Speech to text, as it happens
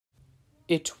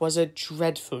It was a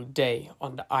dreadful day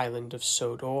on the island of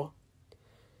Sodor.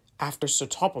 After Sir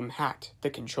Topham Hatt, the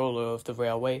controller of the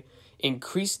railway,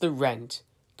 increased the rent,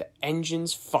 the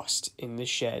engines fussed in the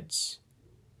sheds.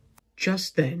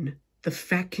 Just then, the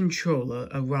fat controller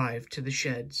arrived to the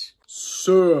sheds.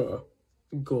 "Sir,"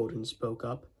 Gordon spoke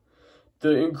up,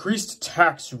 "the increased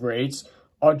tax rates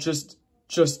are just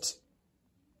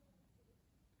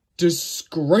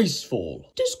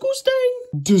disgraceful. Disgusting.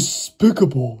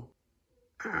 Despicable."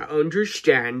 "I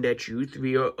understand that you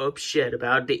three are upset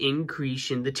about the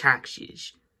increase in the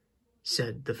taxes,"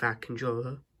 said the fat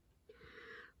controller.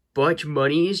 "But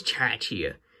money is tight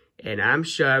here, and I'm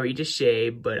sorry to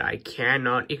say, but I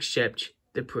cannot accept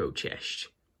the protest.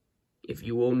 If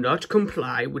you will not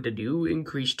comply with the new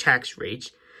increased tax rates,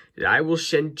 then I will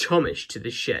send Thomas to the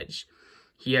sheds.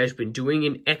 He has been doing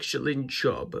an excellent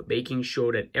job of making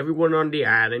sure that everyone on the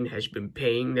island has been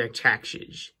paying their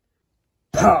taxes."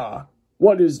 "Pah!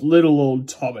 What is little old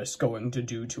Thomas going to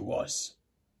do to us?"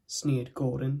 sneered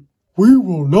Gordon. "We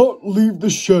will not leave the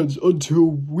sheds until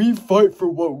we fight for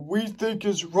what we think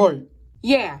is right."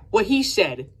 "Yeah, what he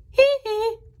said."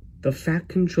 The fat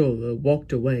controller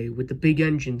walked away with the big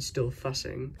engine still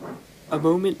fussing. A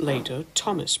moment later,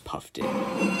 Thomas puffed in.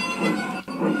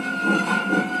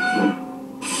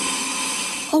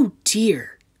 "Oh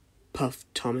dear,"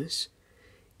 puffed Thomas.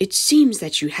 "It seems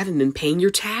that you haven't been paying your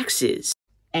taxes.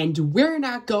 And we're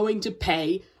not going to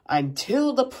pay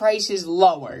until the price is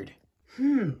lowered."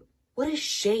 What a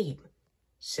shame,"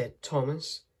 said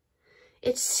Thomas.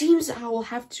 "It seems I will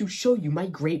have to show you my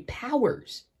great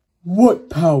powers." "What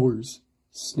powers?"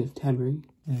 sniffed Henry.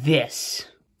 "This."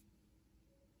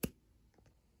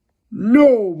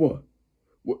 "No!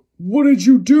 What did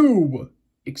you do?"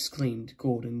 exclaimed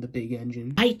Gordon the big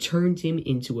engine. "I turned him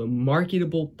into a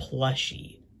marketable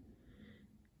plushie.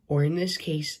 Or in this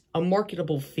case, a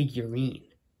marketable figurine.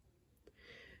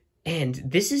 And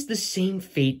this is the same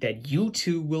fate that you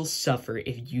two will suffer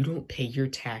if you don't pay your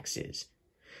taxes.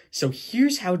 So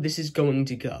here's how this is going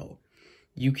to go.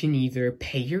 You can either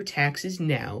pay your taxes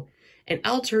now, and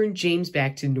I'll turn James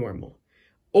back to normal.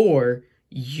 Or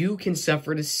you can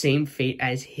suffer the same fate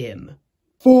as him."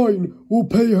 "Fine, we'll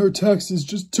pay our taxes,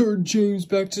 just turn James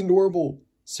back to normal,"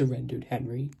 surrendered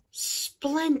Henry.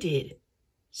 "Splendid,"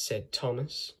 said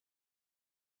Thomas.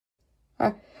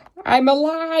 I'm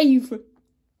alive!"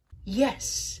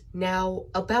 "Yes, now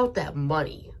about that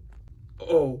money."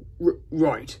 "Oh,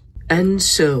 right." And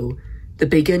so, the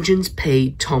big engines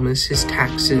paid Thomas his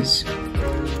taxes,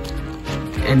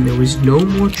 and there was no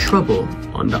more trouble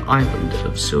on the island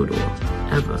of Sodor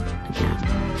ever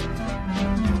again.